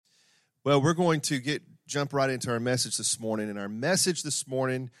Well, we're going to jump right into our message this morning, and our message this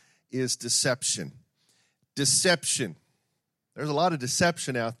morning is deception. Deception. There's a lot of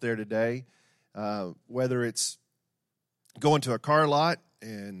deception out there today, whether it's going to a car lot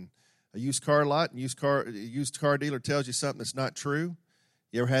and a used car lot, and used car dealer tells you something that's not true.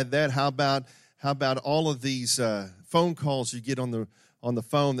 You ever had that? How about all of these phone calls you get on the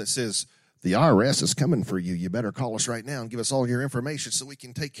phone that says, the IRS is coming for you. You better call us right now and give us all your information so we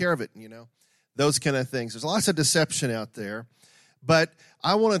can take care of it, those kind of things. There's lots of deception out there, but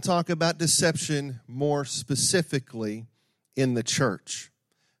I want to talk about deception more specifically in the church.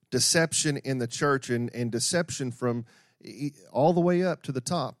 Deception in the church and deception from all the way up to the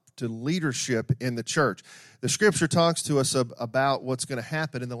top, to leadership in the church. The Scripture talks to us about what's going to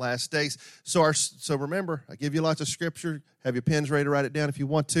happen in the last days. So remember, I give you lots of Scripture. Have your pens ready to write it down if you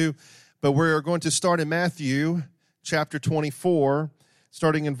want to. But we're going to start in Matthew chapter 24,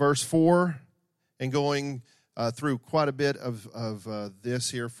 starting in verse 4 and going through quite a bit of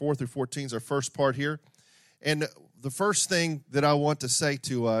this here. 4 through 14 is our first part here. And the first thing that I want to say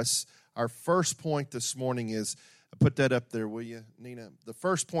to us, our first point this morning is, put that up there, will you, Nina? The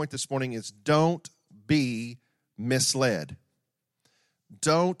first point this morning is don't be misled.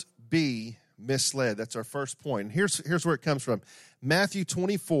 Don't be misled. That's our first point. And here's where it comes from. Matthew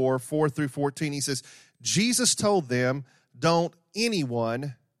 24, 4 through 14, he says, Jesus told them, don't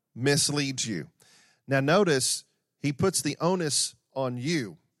anyone mislead you. Now notice, he puts the onus on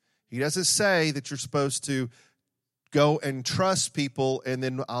you. He doesn't say that you're supposed to go and trust people and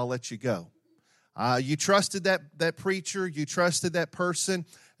then I'll let you go. You trusted that preacher, you trusted that person,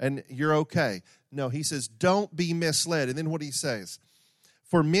 and you're okay. No, he says, don't be misled. And then what he says,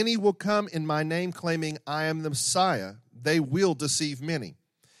 for many will come in my name claiming I am the Messiah. They will deceive many.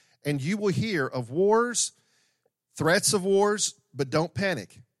 And you will hear of wars, threats of wars, but don't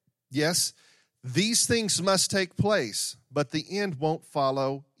panic. Yes, these things must take place, but the end won't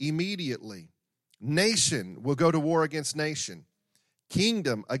follow immediately. Nation will go to war against nation,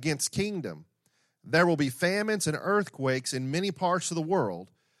 kingdom against kingdom. There will be famines and earthquakes in many parts of the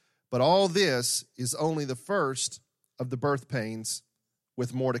world, but all this is only the first of the birth pains,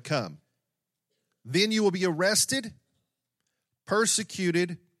 with more to come. Then you will be arrested,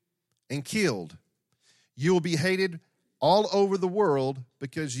 persecuted, and killed. You will be hated all over the world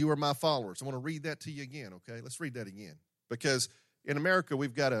because you are my followers. I want to read that to you again, okay? Let's read that again. Because in America,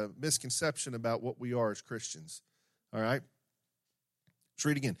 we've got a misconception about what we are as Christians, all right? Let's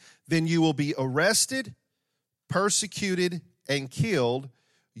read again. Then you will be arrested, persecuted, and killed.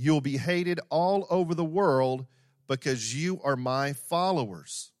 You'll be hated all over the world because you are my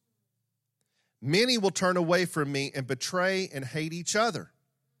followers. Many will turn away from me and betray and hate each other.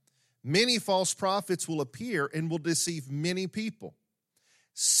 Many false prophets will appear and will deceive many people.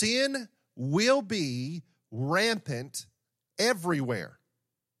 Sin will be rampant everywhere.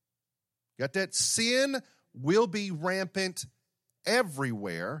 Got that? Sin will be rampant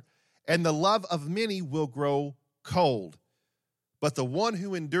everywhere, and the love of many will grow cold. But the one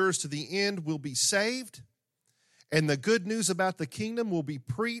who endures to the end will be saved. And the good news about the kingdom will be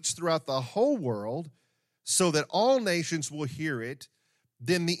preached throughout the whole world so that all nations will hear it.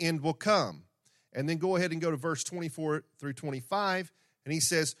 Then the end will come. And then go ahead and go to verse 24 through 25. And he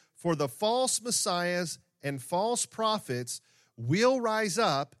says, for the false messiahs and false prophets will rise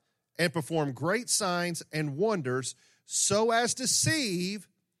up and perform great signs and wonders so as to deceive,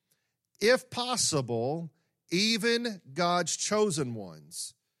 if possible, even God's chosen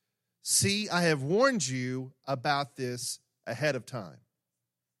ones. See, I have warned you about this ahead of time.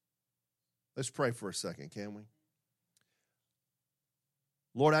 Let's pray for a second, can we?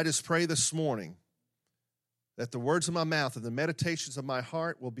 Lord, I just pray this morning that the words of my mouth and the meditations of my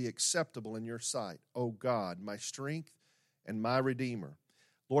heart will be acceptable in your sight, O God, my strength and my Redeemer.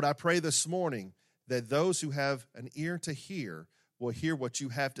 Lord, I pray this morning that those who have an ear to hear will hear what you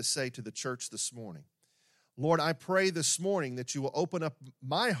have to say to the church this morning. Lord, I pray this morning that you will open up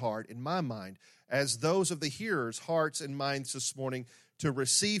my heart and my mind as those of the hearers' hearts and minds this morning to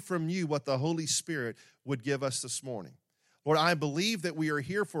receive from you what the Holy Spirit would give us this morning. Lord, I believe that we are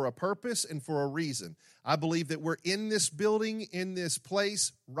here for a purpose and for a reason. I believe that we're in this building, in this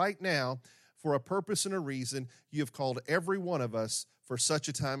place right now for a purpose and a reason. You have called every one of us for such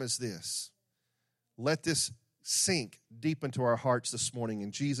a time as this. Let this sink deep into our hearts this morning.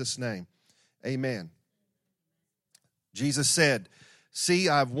 In Jesus' name, amen. Jesus said, see,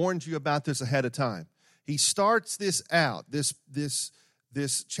 I've warned you about this ahead of time. He starts this out. This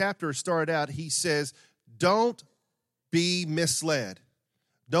chapter started out, he says, don't be misled.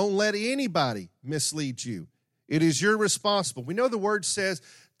 Don't let anybody mislead you. It is your responsibility. We know the word says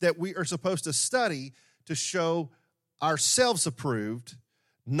that we are supposed to study to show ourselves approved,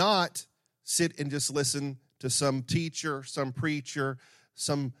 not sit and just listen to some teacher, some preacher,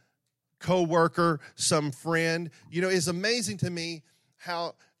 some coworker, some friend. You know, it's amazing to me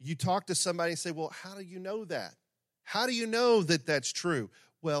how you talk to somebody and say, well, how do you know that? How do you know that that's true?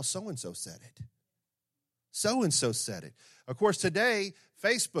 Well, so-and-so said it. So-and-so said it. Of course, today,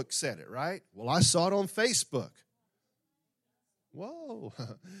 Facebook said it, right? Well, I saw it on Facebook. Whoa.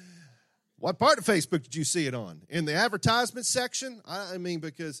 What part of Facebook did you see it on? In the advertisement section? I mean,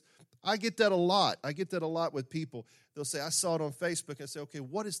 because I get that a lot. I get that a lot with people. They'll say, I saw it on Facebook. I say, okay,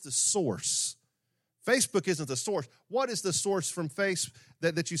 what is the source? Facebook isn't the source. What is the source from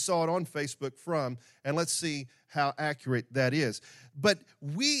that you saw it on Facebook from? And let's see how accurate that is. But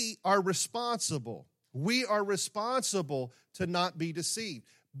we are responsible. We are responsible to not be deceived.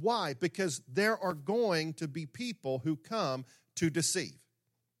 Why? Because there are going to be people who come to deceive.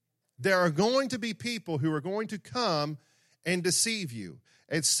 There are going to be people who are going to come and deceive you.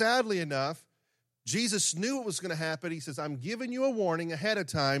 And sadly enough, Jesus knew it was going to happen. He says, I'm giving you a warning ahead of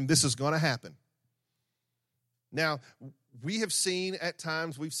time. This is going to happen. Now, we have seen at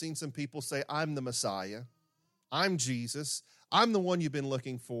times, we've seen some people say, I'm the Messiah. I'm Jesus. I'm the one you've been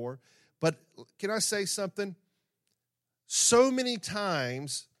looking for. But can I say something? So many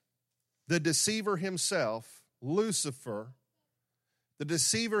times, the deceiver himself, Lucifer, the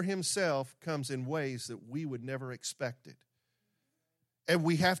deceiver himself comes in ways that we would never expect it. And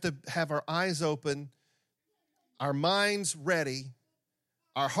we have to have our eyes open, our minds ready,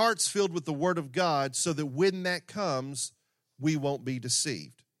 our hearts filled with the Word of God so that when that comes, we won't be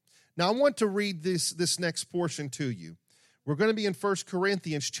deceived. Now, I want to read this next portion to you. We're going to be in 1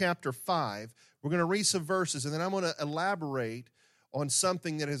 Corinthians chapter 5. We're going to read some verses, and then I'm going to elaborate on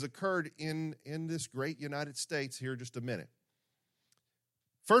something that has occurred in this great United States here in just a minute.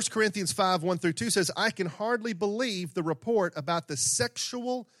 1 Corinthians 5, 1 through 2 says, I can hardly believe the report about the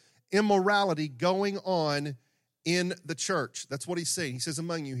sexual immorality going on in the church. That's what he's saying. He says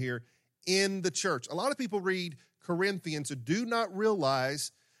among you here, in the church. A lot of people read Corinthians and do not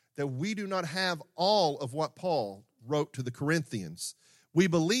realize that we do not have all of what Paul wrote to the Corinthians. We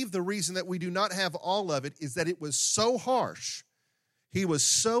believe the reason that we do not have all of it is that it was so harsh. He was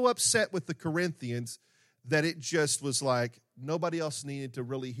so upset with the Corinthians that it just was like nobody else needed to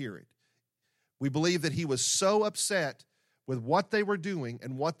really hear it. We believe that he was so upset with what they were doing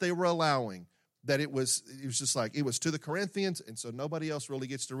and what they were allowing that it was just like it was to the Corinthians, and so nobody else really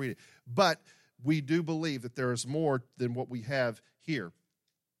gets to read it. But we do believe that there is more than what we have here.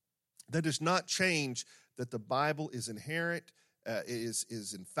 That does not change that the Bible is inerrant,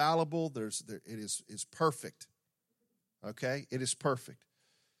 is infallible. It is perfect. Okay, it is perfect.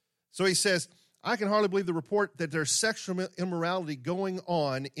 So he says, I can hardly believe the report that there's sexual immorality going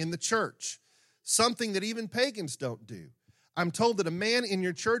on in the church, something that even pagans don't do. I'm told that a man in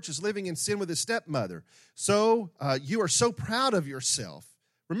your church is living in sin with his stepmother. So you are so proud of yourself.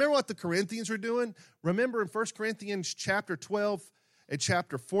 Remember what the Corinthians were doing? Remember in 1 Corinthians chapter 12 and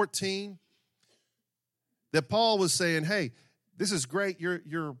chapter 14 that Paul was saying, hey, this is great.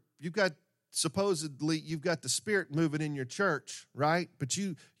 You've got supposedly you've got the Spirit moving in your church, right? But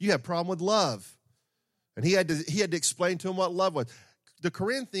you have a problem with love. And he had to explain to them what love was. The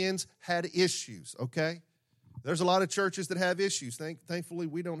Corinthians had issues, okay? There's a lot of churches that have issues. Thankfully,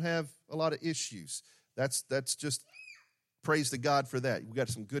 we don't have a lot of issues. That's just praise to God for that. We've got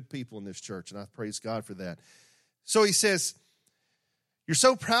some good people in this church, and I praise God for that. So he says, you're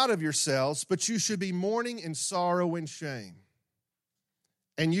so proud of yourselves, but you should be mourning in sorrow and shame.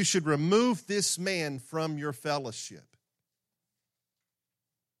 And you should remove this man from your fellowship.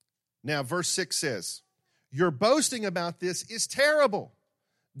 Now, verse 6 says, your boasting about this is terrible.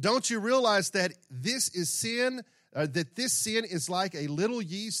 Don't you realize that this is sin, that this sin is like a little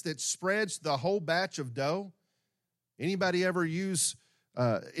yeast that spreads the whole batch of dough? Anybody ever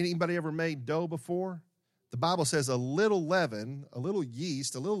made dough before? The Bible says a little leaven, a little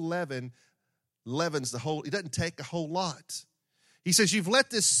yeast, a little leaven leavens the whole, it doesn't take a whole lot. He says, you've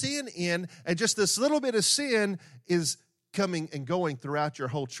let this sin in, and just this little bit of sin is coming and going throughout your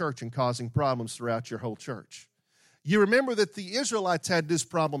whole church and causing problems throughout your whole church. You remember that the Israelites had this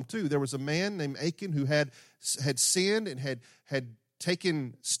problem too. There was a man named Achan who had sinned and had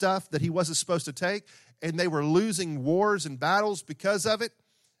taken stuff that he wasn't supposed to take, and they were losing wars and battles because of it,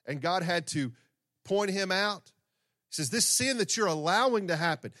 and God had to point him out. He says, this sin that you're allowing to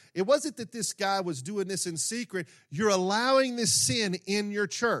happen, it wasn't that this guy was doing this in secret. You're allowing this sin in your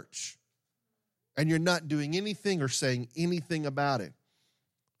church, and you're not doing anything or saying anything about it.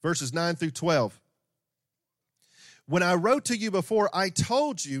 Verses 9 through 12. When I wrote to you before, I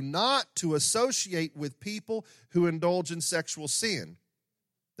told you not to associate with people who indulge in sexual sin.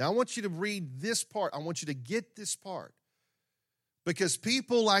 Now, I want you to read this part. I want you to get this part. Because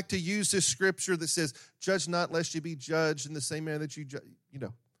people like to use this scripture that says, judge not lest you be judged in the same manner that you judge,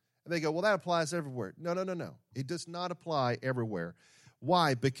 And they go, well, that applies everywhere. No. It does not apply everywhere.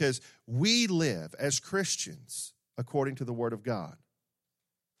 Why? Because we live as Christians according to the Word of God.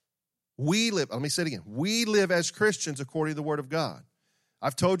 Let me say it again. We live as Christians according to the Word of God.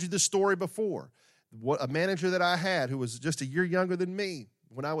 I've told you this story before. A manager that I had who was just a year younger than me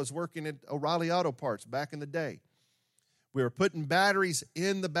when I was working at O'Reilly Auto Parts back in the day. We were putting batteries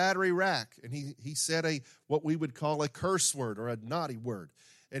in the battery rack, and he said what we would call a curse word or a naughty word.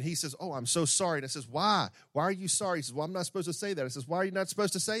 And he says, oh, I'm so sorry. And I says, why? Why are you sorry? He says, well, I'm not supposed to say that. I says, why are you not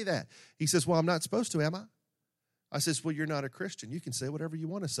supposed to say that? He says, well, I'm not supposed to, am I? I says, well, you're not a Christian. You can say whatever you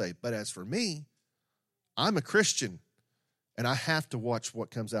want to say. But as for me, I'm a Christian, and I have to watch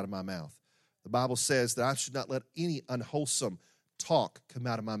what comes out of my mouth. The Bible says that I should not let any unwholesome talk come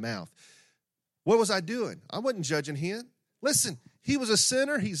out of my mouth. What was I doing? I wasn't judging him. Listen, he was a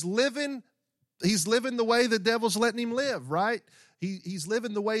sinner. He's living the way the devil's letting him live, right? He's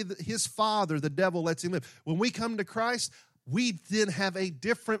living the way that his father, the devil, lets him live. When we come to Christ, we then have a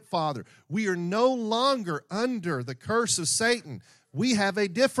different father. We are no longer under the curse of Satan. We have a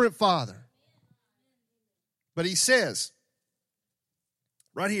different father. But he says,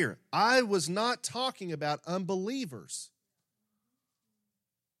 right here, I was not talking about unbelievers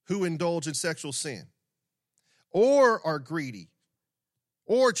who indulge in sexual sin, or are greedy,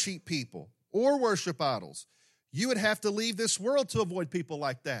 or cheat people, or worship idols. You would have to leave this world to avoid people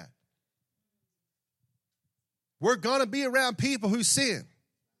like that. We're going to be around people who sin.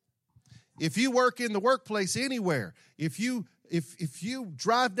 If you work in the workplace anywhere, if you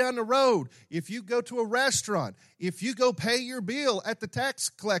drive down the road, if you go to a restaurant, if you go pay your bill at the tax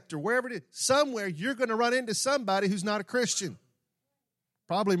collector, wherever it is, somewhere you're going to run into somebody who's not a Christian.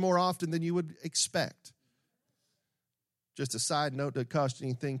 Probably more often than you would expect. Just a side note, doesn't cost you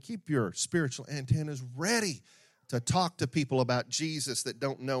anything. Keep your spiritual antennas ready to talk to people about Jesus that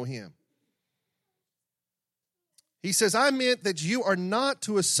don't know him. He says, I meant that you are not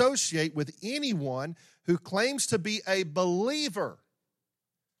to associate with anyone who claims to be a believer.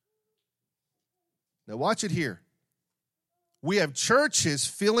 Now watch it here. We have churches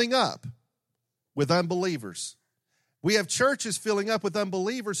filling up with unbelievers. We have churches filling up with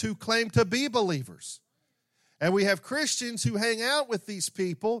unbelievers who claim to be believers. And we have Christians who hang out with these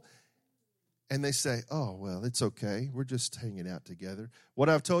people and they say, oh, well, it's okay. We're just hanging out together. What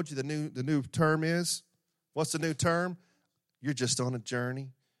I've told you the new term is, what's the new term? You're just on a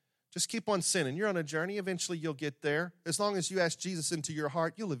journey. Just keep on sinning. You're on a journey. Eventually you'll get there. As long as you ask Jesus into your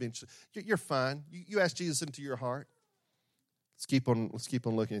heart, you're fine. You ask Jesus into your heart. Let's keep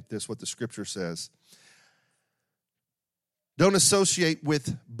on looking at this, what the scripture says. Don't associate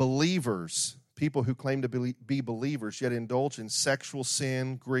with believers, people who claim to be believers, yet indulge in sexual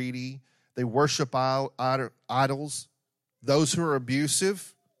sin, greedy. They worship idols. Those who are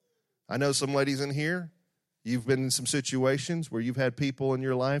abusive. I know some ladies in here, you've been in some situations where you've had people in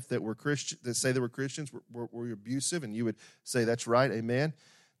your life that were Christian, that say they were Christians, were abusive, and you would say, that's right, amen.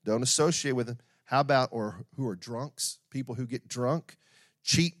 Don't associate with them. How about, or who are drunks, people who get drunk,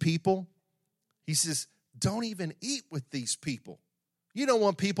 cheat people. He says, don't even eat with these people. You don't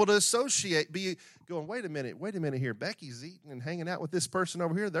want people to be going, wait a minute here. Becky's eating and hanging out with this person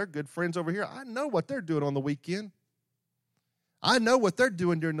over here. They're good friends over here. I know what they're doing on the weekend. I know what they're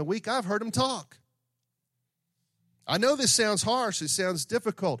doing during the week. I've heard them talk. I know this sounds harsh. It sounds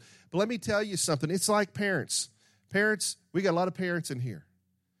difficult. But let me tell you something. It's like parents. Parents, we got a lot of parents in here.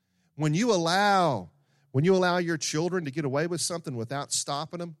 When you allow your children to get away with something without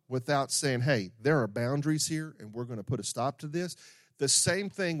stopping them, without saying, hey, there are boundaries here and we're going to put a stop to this, the same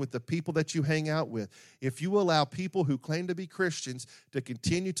thing with the people that you hang out with. If you allow people who claim to be Christians to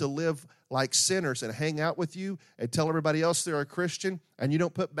continue to live like sinners and hang out with you and tell everybody else they're a Christian, and you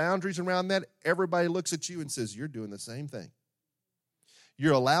don't put boundaries around that, everybody looks at you and says, you're doing the same thing.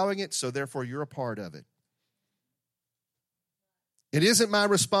 You're allowing it, so therefore you're a part of it. It isn't my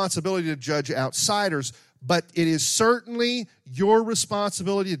responsibility to judge outsiders, but it is certainly your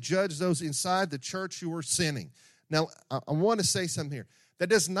responsibility to judge those inside the church who are sinning. Now, I want to say something here. That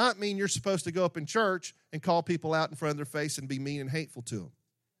does not mean you're supposed to go up in church and call people out in front of their face and be mean and hateful to them.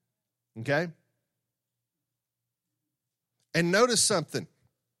 Okay? And notice something.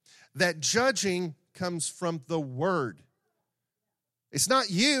 That judging comes from the Word. It's not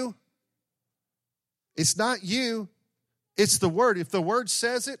you. It's not you. It's the Word. If the Word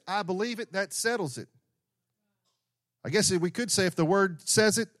says it, I believe it, that settles it. I guess we could say if the Word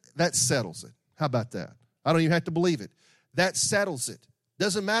says it, that settles it. How about that? I don't even have to believe it. That settles it.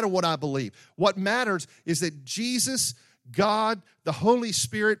 Doesn't matter what I believe. What matters is that Jesus, God, the Holy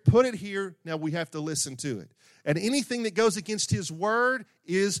Spirit put it here. Now we have to listen to it. And anything that goes against His Word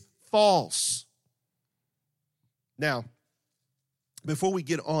is false. Now, before we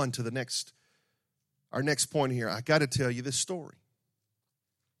get on to our next point here, I got to tell you this story.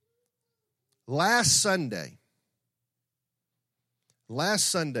 Last Sunday,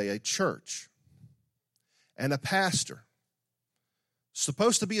 a church and a pastor,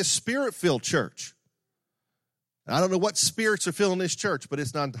 supposed to be a Spirit-filled church. I don't know what spirits are filling this church, but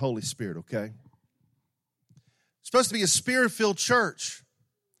it's not the Holy Spirit, okay? It's supposed to be a Spirit-filled church.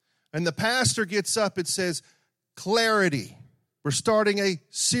 And the pastor gets up and says, clarity. We're starting a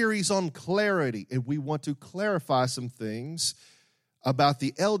series on clarity, and we want to clarify some things about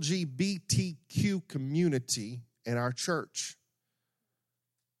the LGBTQ community in our church.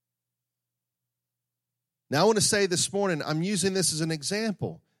 Now, I want to say this morning, I'm using this as an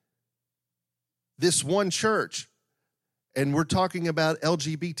example. This one church, and we're talking about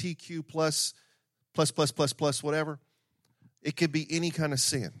LGBTQ plus, whatever. It could be any kind of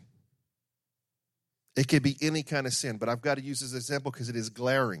sin. It could be any kind of sin, but I've got to use this example because it is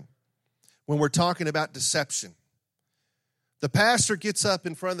glaring. When we're talking about deception, the pastor gets up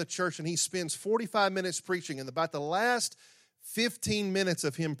in front of the church and he spends 45 minutes preaching, and about the last 15 minutes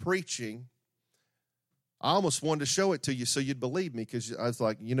of him preaching, I almost wanted to show it to you so you'd believe me, because I was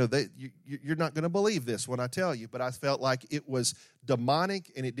like, you're not going to believe this when I tell you, but I felt like it was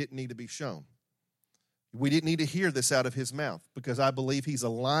demonic and it didn't need to be shown. We didn't need to hear this out of his mouth, because I believe he's a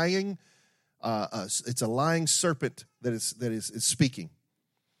lying, it's a lying serpent that is speaking.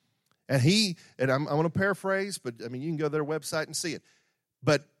 And I'm going to paraphrase, but I mean, you can go to their website and see it.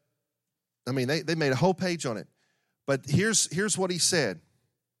 But I mean, they made a whole page on it. But here's what he said.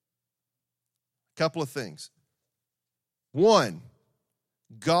 A couple of things. One,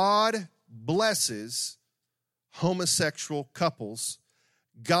 God blesses homosexual couples.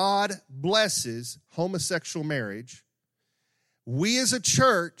 God blesses homosexual marriage. We as a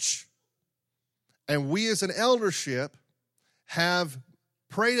church and we as an eldership have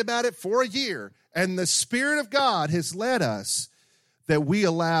prayed about it for a year, and the Spirit of God has led us that we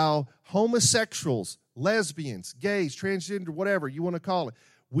allow homosexuals, lesbians, gays, transgender, whatever you want to call it,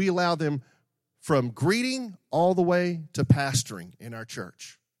 we allow them from greeting all the way to pastoring in our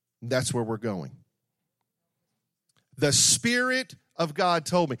church. That's where we're going. The Spirit of God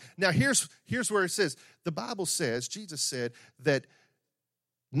told me. Now, here's where it says, the Bible says, Jesus said that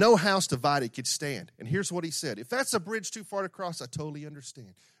no house divided could stand. And here's what he said. If that's a bridge too far to cross, I totally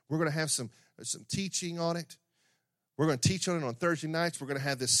understand. We're going to have some teaching on it. We're going to teach on it on Thursday nights. We're going to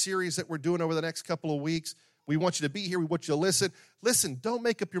have this series that we're doing over the next couple of weeks. We want you to be here. We want you to listen. Listen, don't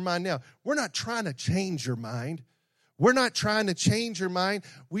make up your mind now. We're not trying to change your mind. We're not trying to change your mind.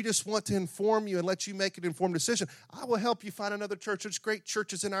 We just want to inform you and let you make an informed decision. I will help you find another church. There's great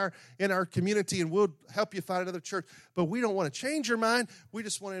churches in our community, and we'll help you find another church. But we don't want to change your mind. We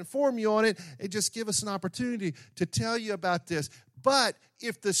just want to inform you on it and just give us an opportunity to tell you about this. But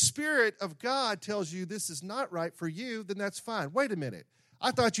if the Spirit of God tells you this is not right for you, then that's fine. Wait a minute. I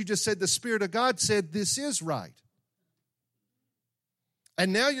thought you just said the Spirit of God said this is right.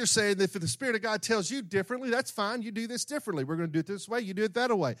 And now you're saying that if the Spirit of God tells you differently, that's fine. You do this differently. We're going to do it this way. You do it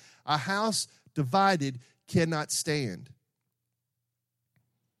that way. A house divided cannot stand.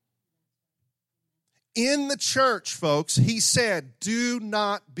 In the church, folks, he said, do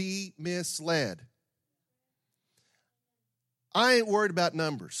not be misled. I ain't worried about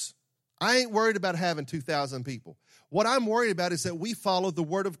numbers. I ain't worried about having 2,000 people. What I'm worried about is that we follow the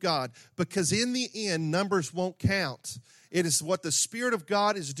Word of God, because in the end, numbers won't count. It is what the Spirit of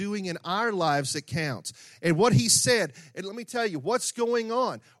God is doing in our lives that counts. And what he said, and let me tell you, what's going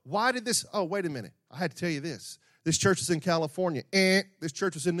on? Why did this? Oh, wait a minute. I had to tell you this. This church is in California. This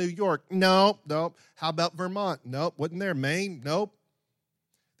church was in New York. Nope. How about Vermont? Nope. Wasn't there. Maine? Nope.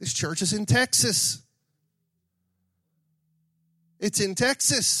 This church is in Texas. It's in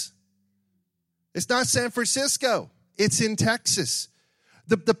Texas. It's not San Francisco. It's in Texas.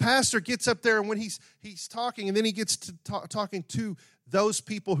 The pastor gets up there, and when he's talking, and then he gets to talking to those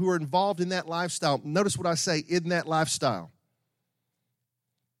people who are involved in that lifestyle. Notice what I say, in that lifestyle.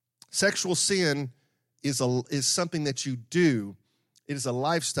 Sexual sin is something that you do. It is a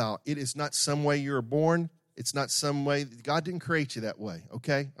lifestyle. It is not some way you were born. It's not some way. God didn't create you that way,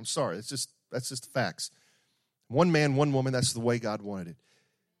 okay? I'm sorry. That's just the facts. One man, one woman, that's the way God wanted it.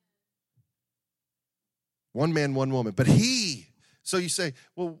 One man, one woman. But so you say,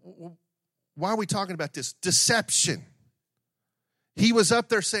 well, why are we talking about this? Deception. He was up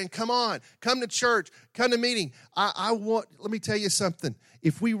there saying, come on, come to church, come to meeting. Let me tell you something.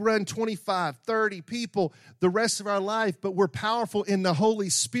 If we run 25, 30 people the rest of our life, but we're powerful in the Holy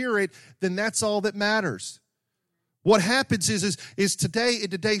Spirit, then that's all that matters. What happens is today, in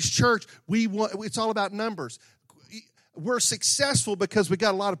today's church, it's all about numbers. We're successful because we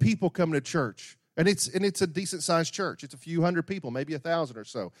got a lot of people coming to church. And it's a decent-sized church. It's a few hundred people, maybe 1,000 or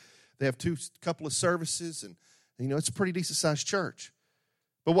so. They have couple of services, and it's a pretty decent-sized church.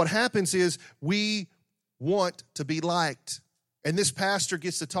 But what happens is we want to be liked. And this pastor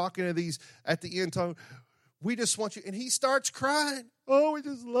gets to talking to these at the end, talking, we just want you. And he starts crying. Oh, we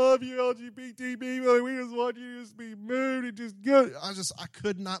just love you, LGBT people. We just want you to just be moved and just good. I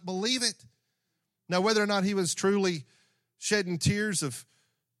could not believe it. Now, whether or not he was truly shedding tears of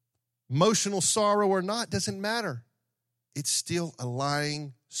emotional sorrow or not doesn't matter. It's still a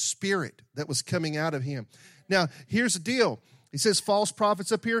lying spirit that was coming out of him. Now, here's the deal. He says false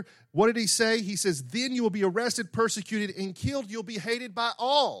prophets up here. What did he say? He says, then you will be arrested, persecuted, and killed. You'll be hated by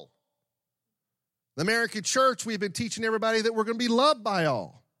all. The American church, we've been teaching everybody that we're going to be loved by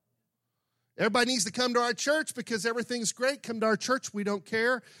all. Everybody needs to come to our church because everything's great. Come to our church. We don't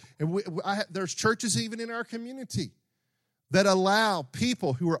care. And there's churches even in our community that allow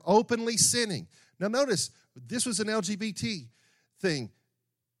people who are openly sinning. Now notice, this was an LGBT thing.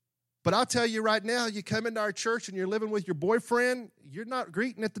 But I'll tell you right now, you come into our church and you're living with your boyfriend, you're not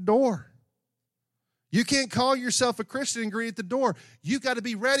greeting at the door. You can't call yourself a Christian and greet at the door. You've got to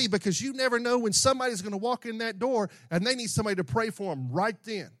be ready because you never know when somebody's going to walk in that door and they need somebody to pray for them right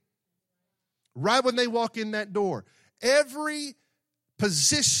then. Right when they walk in that door. Every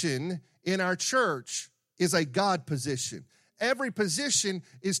position in our church is a God position. Every position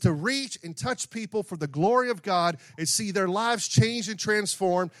is to reach and touch people for the glory of God and see their lives changed and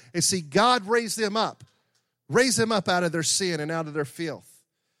transformed and see God raise them up out of their sin and out of their filth.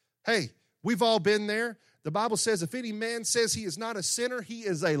 Hey, we've all been there. The Bible says if any man says he is not a sinner, he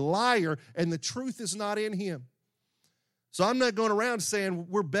is a liar and the truth is not in him. So I'm not going around saying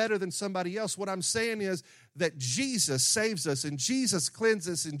we're better than somebody else. What I'm saying is that Jesus saves us and Jesus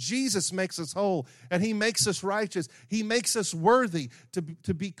cleanses us and Jesus makes us whole and he makes us righteous. He makes us worthy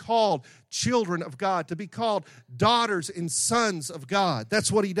to be called children of God, to be called daughters and sons of God.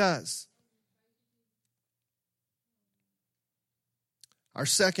 That's what he does. Our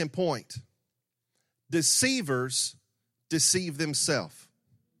second point, deceivers deceive themselves.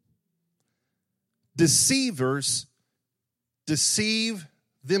 Deceivers deceive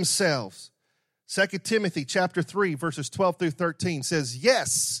themselves. 2 Timothy chapter 3, verses 12 through 13 says,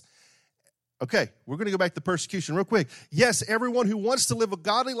 yes. Okay, we're going to go back to persecution real quick. Yes, everyone who wants to live a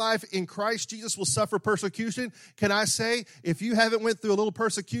godly life in Christ Jesus will suffer persecution. Can I say, if you haven't went through a little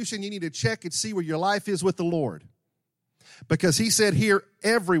persecution, you need to check and see where your life is with the Lord. Because he said here,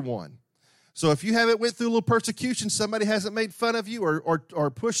 everyone. So if you haven't went through a little persecution, somebody hasn't made fun of you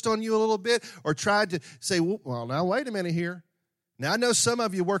or pushed on you a little bit or tried to say, well, now wait a minute here. Now, I know some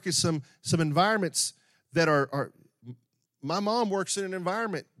of you work in some environments that are my mom works in an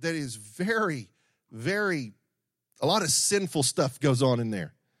environment that is very, very, a lot of sinful stuff goes on in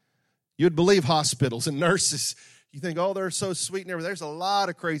there. You'd believe hospitals and nurses. You think, oh, they're so sweet and everything. There's a lot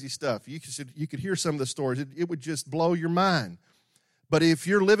of crazy stuff. You could hear some of the stories. It would just blow your mind. But if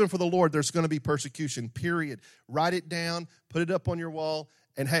you're living for the Lord, there's going to be persecution, period. Write it down, put it up on your wall,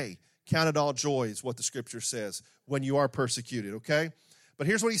 and hey, count it all joy is what the scripture says when you are persecuted, okay? But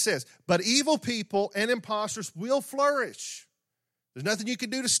here's what he says. But evil people and impostors will flourish. There's nothing you can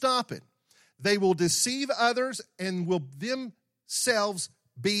do to stop it. They will deceive others and will themselves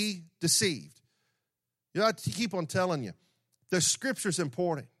be deceived. You know, I keep on telling you, the scripture's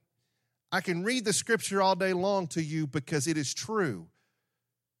important. I can read the scripture all day long to you because it is true.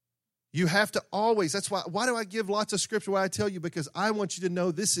 You have to always, that's why do I give lots of scripture? Why I tell you? Because I want you to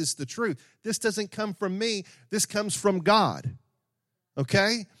know this is the truth. This doesn't come from me. This comes from God.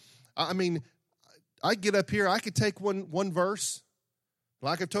 Okay? I mean, I get up here, I could take one verse.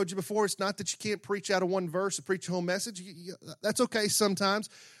 Like I've told you before, it's not that you can't preach out of one verse or preach a whole message. That's okay sometimes.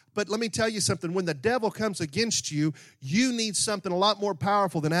 But let me tell you something. When the devil comes against you, you need something a lot more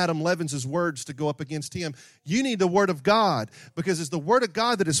powerful than Adam Levins' words to go up against him. You need the word of God, because it's the word of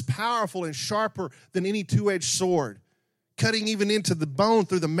God that is powerful and sharper than any two-edged sword, cutting even into the bone,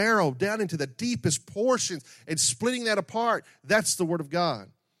 through the marrow, down into the deepest portions and splitting that apart. That's the word of God.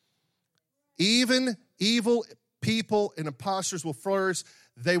 Even evil people and impostors will flourish.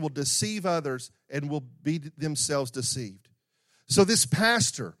 They will deceive others and will be themselves deceived. So this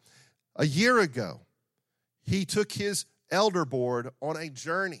pastor, a year ago, he took his elder board on a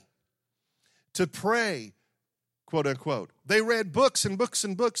journey. to pray, quote unquote. They read books and books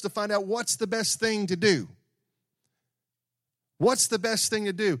and books to find out what's the best thing to do. What's the best thing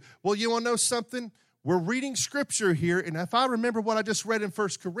to do? Well, you want to know something? We're reading scripture here, and if I remember what I just read in 1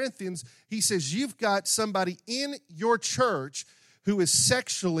 Corinthians, he says you've got somebody in your church who is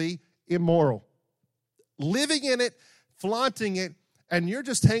sexually immoral, living in it, flaunting it, and you're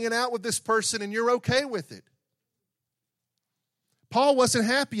just hanging out with this person and you're okay with it. Paul wasn't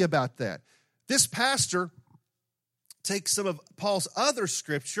happy about that. This pastor takes some of Paul's other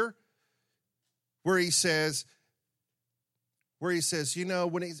scripture where he says, you know,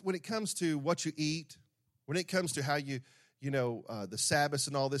 when it comes to what you eat, when it comes to how the Sabbath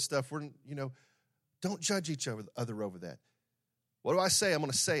and all this stuff, don't judge each other over that. What do I say? I'm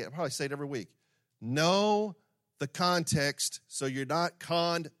going to say it. I probably say it every week. Know the context so you're not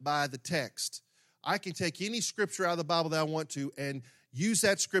conned by the text. I can take any scripture out of the Bible that I want to and use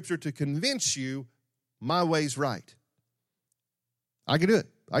that scripture to convince you my way's right. I can do it.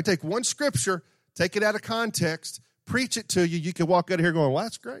 I take one scripture, take it out of context, preach it to you. You can walk out of here going, well,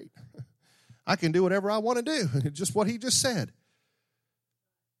 that's great. I can do whatever I want to do. Just what he just said.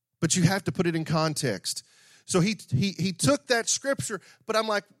 But you have to put it in context. So he took that scripture, but I'm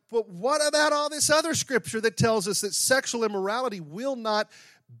like, but what about all this other scripture that tells us that sexual immorality will not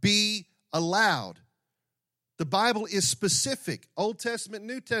be allowed? The Bible is specific. Old Testament,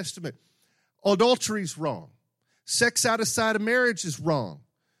 New Testament. Adultery is wrong. Sex outside of marriage is wrong.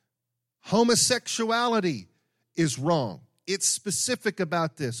 Homosexuality is wrong. It's specific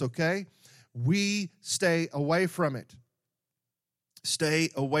about this, okay? We stay away from it. Stay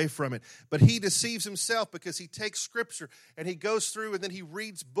away from it. But he deceives himself because he takes scripture and he goes through and then he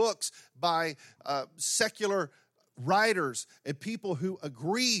reads books by secular writers and people who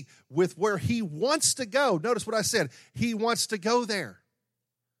agree with where he wants to go. Notice what I said. He wants to go there.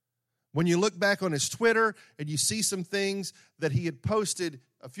 When you look back on his Twitter and you see some things that he had posted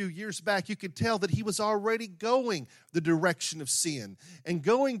a few years back, you could tell that he was already going the direction of sin and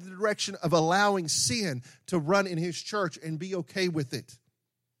going the direction of allowing sin to run in his church and be okay with it.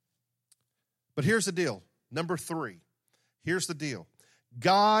 But here's the deal. Number 3. Here's the deal.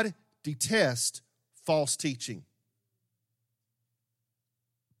 God detests false teaching.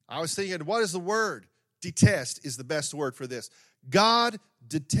 I was thinking, what is the word? Detest is the best word for this. God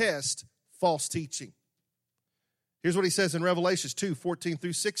detests false teaching. Here's what he says in Revelations 2:14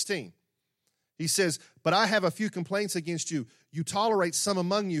 through 16. He says, but I have a few complaints against you. You tolerate some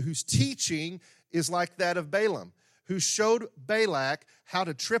among you whose teaching is like that of Balaam, who showed Balak how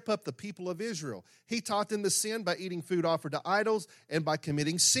to trip up the people of Israel. He taught them to sin by eating food offered to idols and by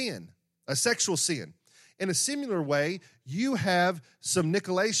committing sin, a sexual sin. In a similar way, you have some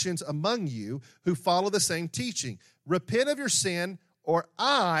Nicolaitans among you who follow the same teaching. Repent of your sin, or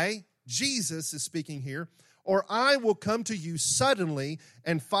I, Jesus is speaking here, or I will come to you suddenly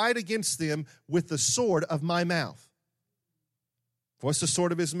and fight against them with the sword of my mouth. What's the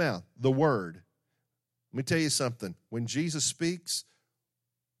sword of his mouth? The word. Let me tell you something. When Jesus speaks,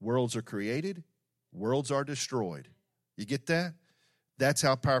 worlds are created, worlds are destroyed. You get that? That's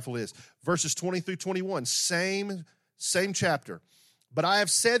how powerful it is. Verses 20 through 21, same chapter. But I have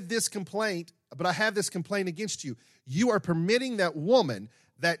this complaint against you. You are permitting that woman,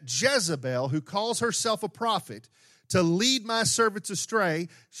 that Jezebel, who calls herself a prophet, to lead my servants astray.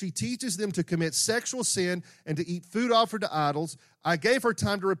 She teaches them to commit sexual sin and to eat food offered to idols. I gave her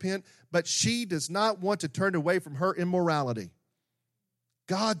time to repent, but she does not want to turn away from her immorality.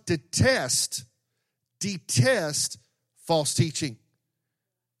 God detests false teaching.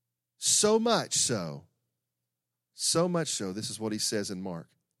 So much so, this is what he says in Mark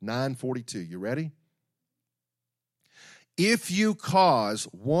 9:42. You ready? If you cause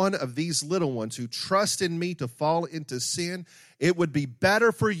one of these little ones who trust in me to fall into sin, it would be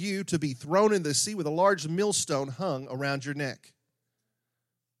better for you to be thrown in the sea with a large millstone hung around your neck.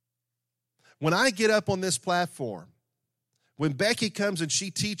 When I get up on this platform, when Becky comes and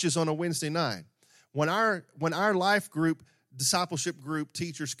she teaches on a Wednesday night, when our life group, discipleship group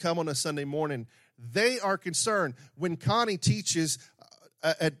teachers come on a Sunday morning, they are concerned. When Connie teaches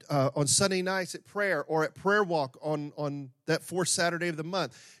on Sunday nights at prayer or at prayer walk on that fourth Saturday of the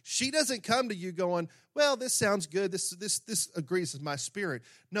month, she doesn't come to you going, well, this sounds good. This agrees with my spirit.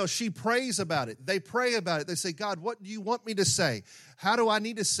 No, she prays about it. They pray about it. They say, God, what do you want me to say? How do I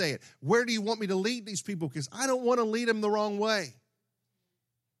need to say it? Where do you want me to lead these people? Because I don't want to lead them the wrong way.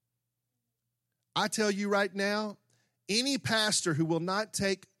 I tell you right now, any pastor who will not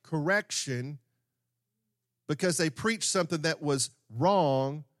take correction because they preach something that was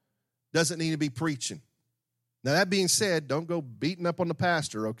wrong doesn't need to be preaching. Now, that being said, don't go beating up on the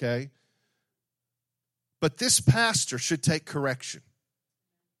pastor, okay? But this pastor should take correction.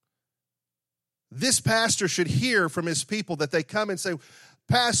 This pastor should hear from his people that they come and say,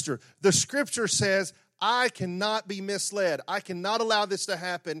 Pastor, the scripture says, I cannot be misled. I cannot allow this to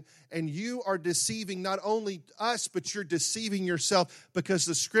happen. And you are deceiving not only us, but you're deceiving yourself because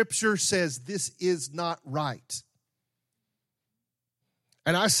the scripture says this is not right.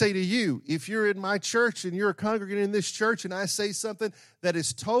 And I say to you, if you're in my church and you're a congregant in this church and I say something that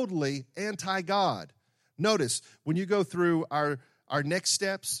is totally anti-God, notice when you go through our next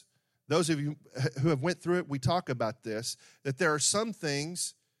steps, those of you who have went through it, we talk about this, that there are some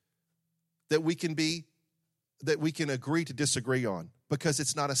things that we can agree to disagree on because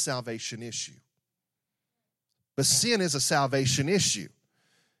it's not a salvation issue. But sin is a salvation issue.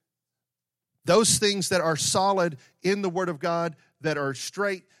 Those things that are solid in the Word of God, that are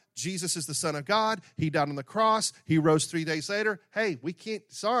straight, Jesus is the Son of God, He died on the cross, He rose 3 days later. Hey, we can't,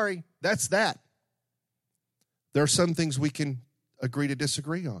 sorry, that's that. There are some things we can agree to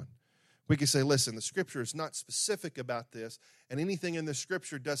disagree on. We can say, listen, the scripture is not specific about this, and anything in the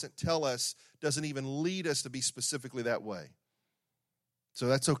scripture doesn't tell us, doesn't even lead us to be specifically that way. So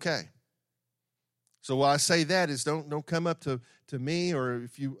that's okay. So why I say that is don't come up to me, or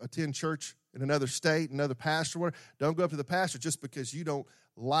if you attend church in another state, another pastor, whatever, don't go up to the pastor just because you don't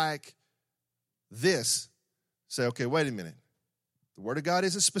like this. Say, okay, wait a minute. The Word of God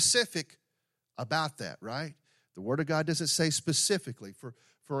isn't specific about that, right? The Word of God doesn't say specifically.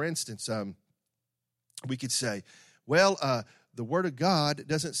 For instance, we could say, well, the Word of God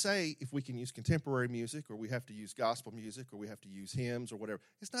doesn't say if we can use contemporary music or we have to use gospel music or we have to use hymns or whatever.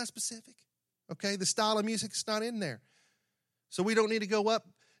 It's not specific, okay? The style of music is not in there. So we don't need to go up,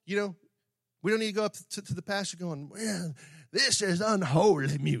 we don't need to go up to the pastor going, well, this is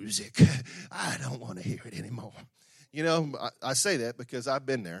unholy music. I don't want to hear it anymore. I say that because I've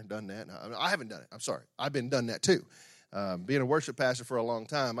been there and done that. I haven't done it. I'm sorry. I've done that too. Being a worship pastor for a long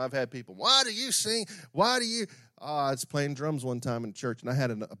time, I've had people, why do you sing? Why do you? I was playing drums one time in church, and I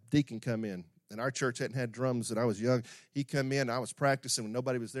had a deacon come in. And our church hadn't had drums when I was young. He come in, I was practicing when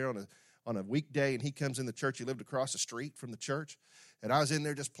nobody was there on a weekday, and he comes in the church. He lived across the street from the church. And I was in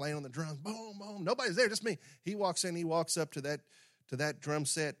there just playing on the drums. Boom, boom. Nobody's there, just me. He walks in, he walks up to that drum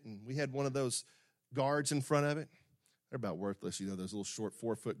set, and we had one of those guards in front of it. They're about worthless, those little short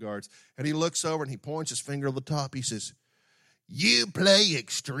 4-foot guards. And he looks over and he points his finger on the top. He says, you play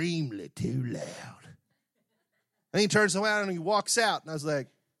extremely too loud. And he turns around and he walks out. And I was like,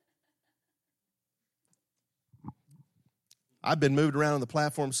 I've been moved around on the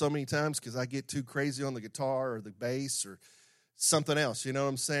platform so many times because I get too crazy on the guitar or the bass or something else. You know what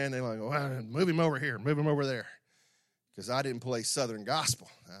I'm saying? They're like, well, move him over here, move him over there. Because I didn't play Southern gospel.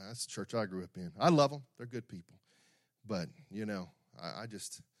 That's the church I grew up in. I love them. They're good people. But, I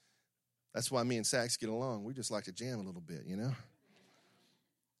just, that's why me and Sax get along. We just like to jam a little bit,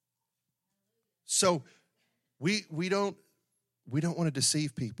 So we don't want to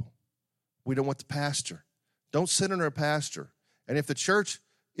deceive people. We don't want the pastor. Don't sit under a pastor. And if the church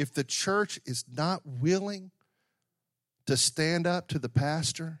is not willing to stand up to the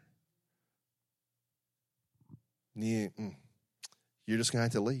pastor, you're just going to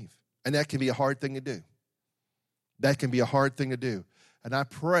have to leave. And that can be a hard thing to do. That can be a hard thing to do. And I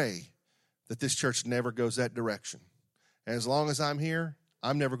pray that this church never goes that direction. And as long as I'm here,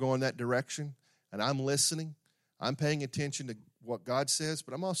 I'm never going that direction. And I'm listening. I'm paying attention to what God says,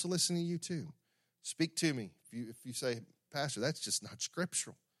 but I'm also listening to you too. Speak to me. If you say, Pastor, that's just not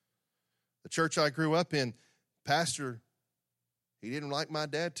scriptural. The church I grew up in, Pastor, he didn't like my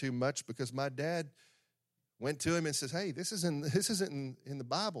dad too much because my dad went to him and says, hey, this isn't in the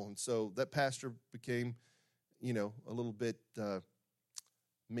Bible. And so that pastor became, a little bit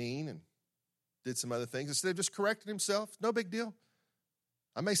mean and did some other things. Instead of just correcting himself, no big deal.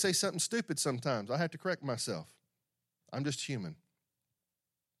 I may say something stupid sometimes. I have to correct myself. I'm just human.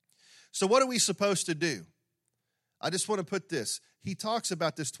 So what are we supposed to do? I just want to put this. He talks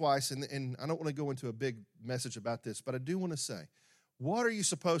about this twice, and I don't want to go into a big message about this, but I do want to say, what are you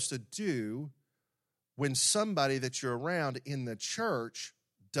supposed to do when somebody that you're around in the church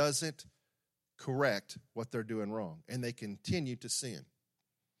doesn't correct what they're doing wrong and they continue to sin?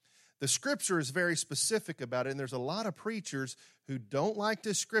 The scripture is very specific about it, and there's a lot of preachers who don't like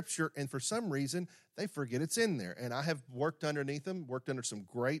this scripture, and for some reason, they forget it's in there. And I have worked underneath them, worked under some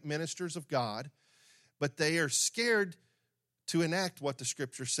great ministers of God, but they are scared to enact what the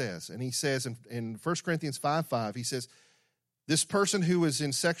scripture says. And he says in 1 Corinthians 5:5, he says, this person who was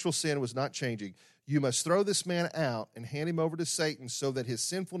in sexual sin was not changing. You must throw this man out and hand him over to Satan so that his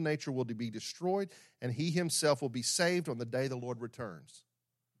sinful nature will be destroyed and he himself will be saved on the day the Lord returns.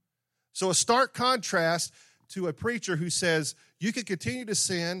 So a stark contrast to a preacher who says, you can continue to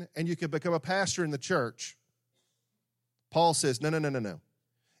sin and you can become a pastor in the church. Paul says, no.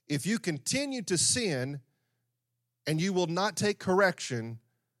 If you continue to sin and you will not take correction,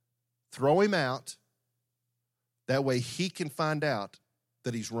 throw him out. That way he can find out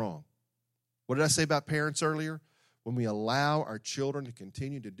that he's wrong. What did I say about parents earlier? When we allow our children to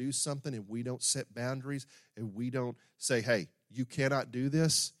continue to do something and we don't set boundaries and we don't say, hey, you cannot do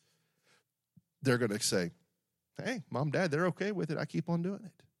this, they're going to say, hey, Mom, Dad, they're okay with it. I keep on doing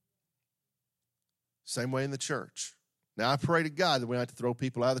it. Same way in the church. Now, I pray to God that we don't have to throw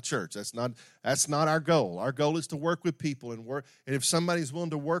people out of the church. That's not our goal. Our goal is to work with people and work. And if somebody's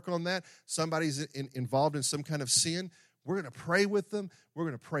willing to work on that, somebody's involved in some kind of sin, we're going to pray with them. We're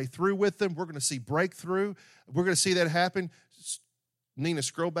going to pray through with them. We're going to see breakthrough. We're going to see that happen. Nina,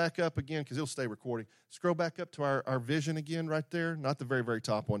 scroll back up again because it'll stay recording. Scroll back up to our vision again right there. Not the very, very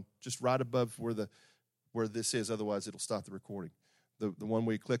top one. Just right above where this is. Otherwise, it'll stop the recording. The one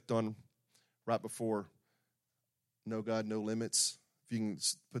we clicked on right before No God, No Limits. If you can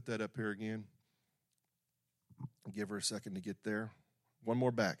put that up here again. Give her a second to get there. One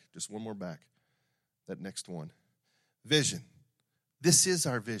more back. Just one more back. That next one. Vision. This is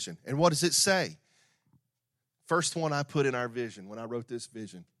our vision. And what does it say? First one I put in our vision when I wrote this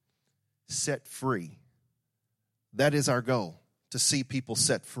vision. Set free. That is our goal, to see people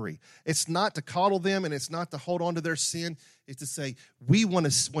set free. It's not to coddle them and it's not to hold on to their sin. It's to say, we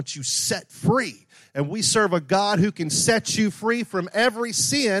want you set free. And we serve a God who can set you free from every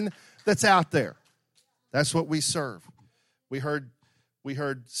sin that's out there. That's what we serve. We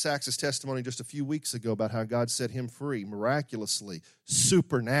heard Sax's testimony just a few weeks ago about how God set him free miraculously,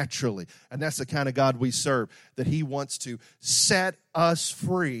 supernaturally. And that's the kind of God we serve, that he wants to set us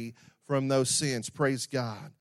free from those sins. Praise God.